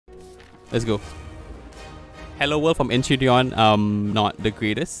Let's go. Hello World from Enchiridion, not the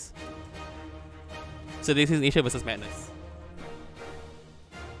greatest. So this is Nature versus Madness.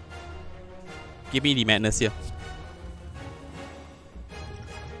 Give me the madness here.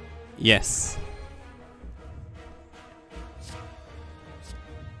 Yes.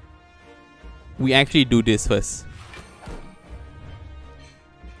 We actually do this first.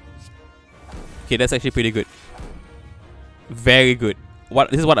 Okay, that's actually pretty good. Very good.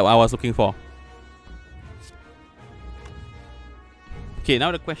 This is what I was looking for. Okay,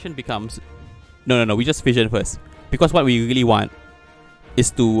 now the question becomes... No, we just vision first. Because what we really want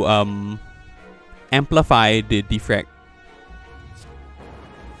is to amplify the defect.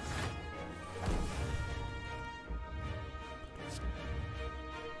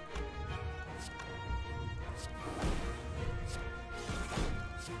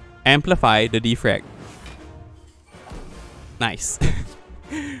 Amplify the defrag. Nice.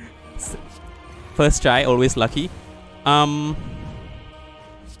 First try, always lucky.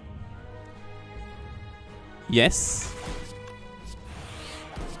 Yes.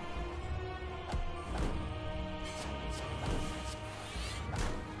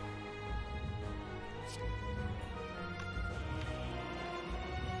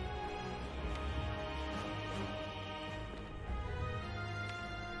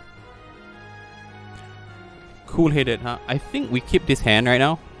 Cool-headed, huh? I think we keep this hand right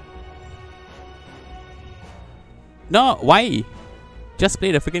now. No, why? Just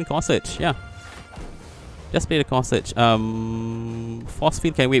play the freaking core search, yeah. Just play the core search. Force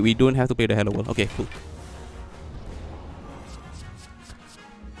field can wait, we don't have to play the Hello World. Okay, cool.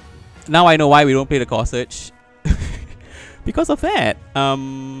 Now I know why we don't play the core search. Because of that.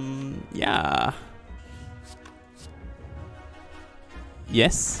 Yeah.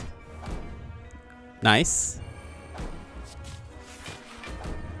 Yes. Nice.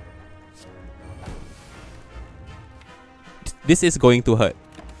 This is going to hurt.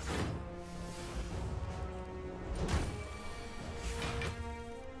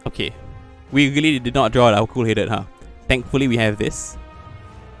 Okay. We really did not draw our cool-headed, huh? Thankfully we have this.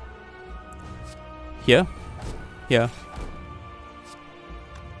 Here. Here.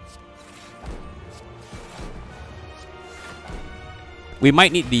 We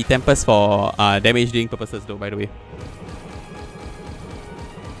might need the Tempest for damage dealing purposes though, by the way.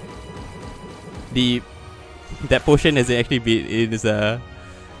 That potion is actually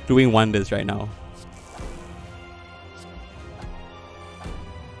doing wonders right now.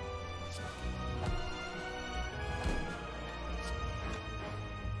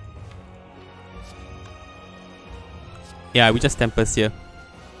 Yeah, we just Tempest here.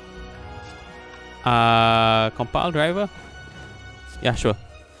 Compile driver? Yeah, sure.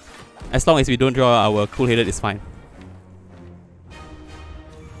 As long as we don't draw our cool-headed, it's fine.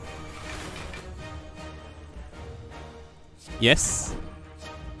 Yes.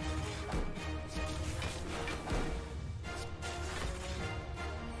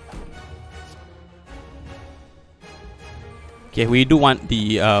 Okay, we do want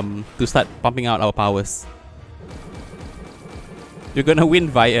the to start pumping out our powers. You're gonna win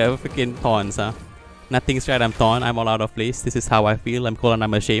via freaking taunts, huh? Nothing's right, I'm torn, I'm all out of place. This is how I feel, I'm cold and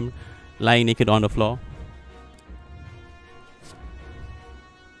I'm ashamed. Lying naked on the floor.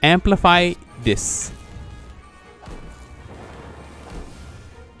 Amplify this.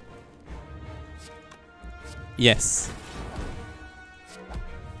 Yes.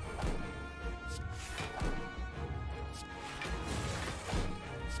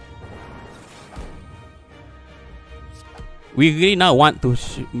 We really now want to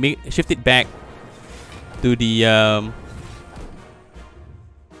shift it back to the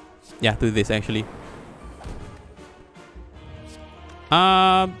yeah, to this actually.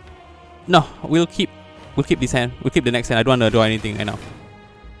 No, we'll keep this hand. We'll keep the next hand. I don't want to draw anything right now.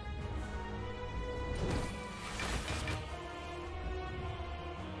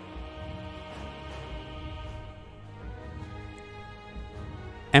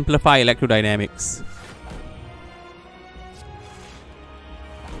 Amplify electrodynamics.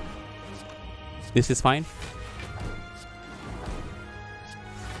 This is fine.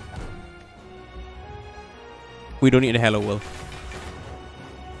 We don't need a Hello World.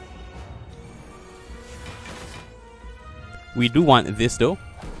 We do want this though.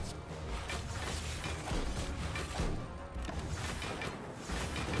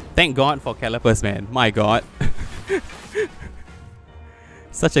 Thank God for Calipers, man. My God.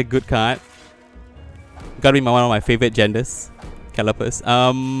 Such a good card. Gotta be one of my favorite genders. Calipers.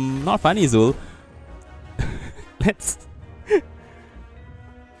 Not funny, Zul. Let's...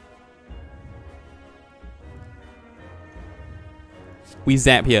 we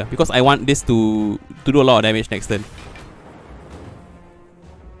zap here because I want this to do a lot of damage next turn.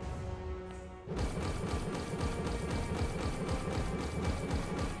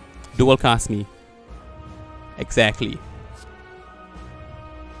 Dual cast me. Exactly.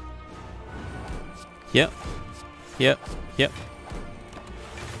 Yep. Yep. Yep.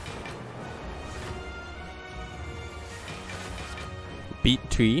 Beat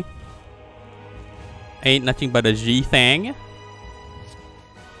 3. Ain't nothing but a G thing.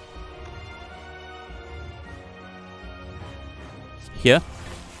 Here.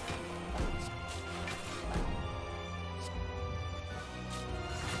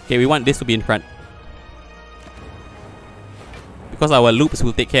 Okay, we want this to be in front. Because our loops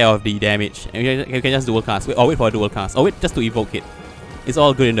will take care of the damage. And we can just dual cast. Or wait for a dual cast. Or wait just to evoke it. It's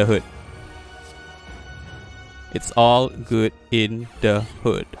all good in the hood. It's all good in the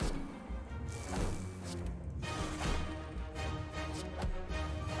hood.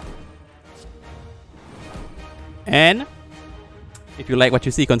 And if you like what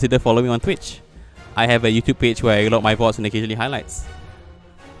you see, consider following me on Twitch. I have a YouTube page where I load my VODs and occasionally highlights.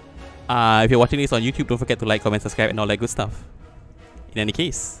 If you're watching this on YouTube, don't forget to like, comment, subscribe, and all that good stuff. In any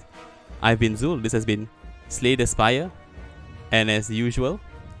case, I've been Zul. This has been Slay the Spire. And as usual,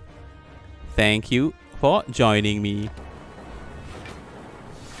 thank you for joining me.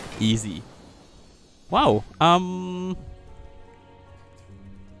 Easy. Wow.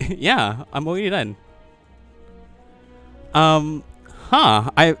 Yeah, I'm already done. Have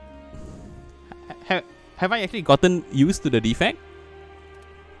I actually gotten used to the defect?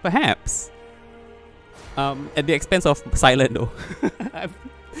 Perhaps. At the expense of silent though. I've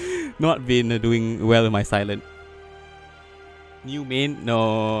not been doing well in my silent. New main?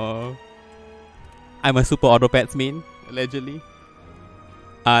 No. I'm a super auto pets main, allegedly.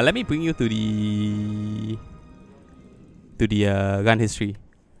 Let me bring you to the gun history.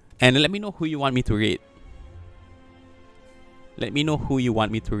 And let me know who you want me to raid. Let me know who you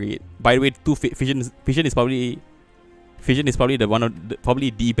want me to raid. By the way, Fission is probably the one of probably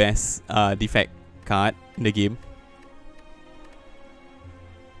the best defect card in the game.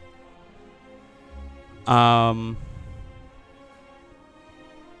 I'll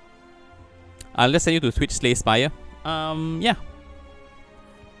just send you to Twitch Slay Spire. Yeah.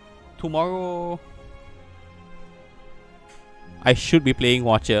 Tomorrow I should be playing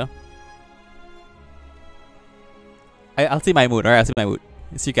Watcher. I'll see my mood. Alright, I'll see my mood.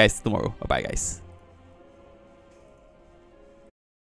 See you guys tomorrow. Bye bye guys.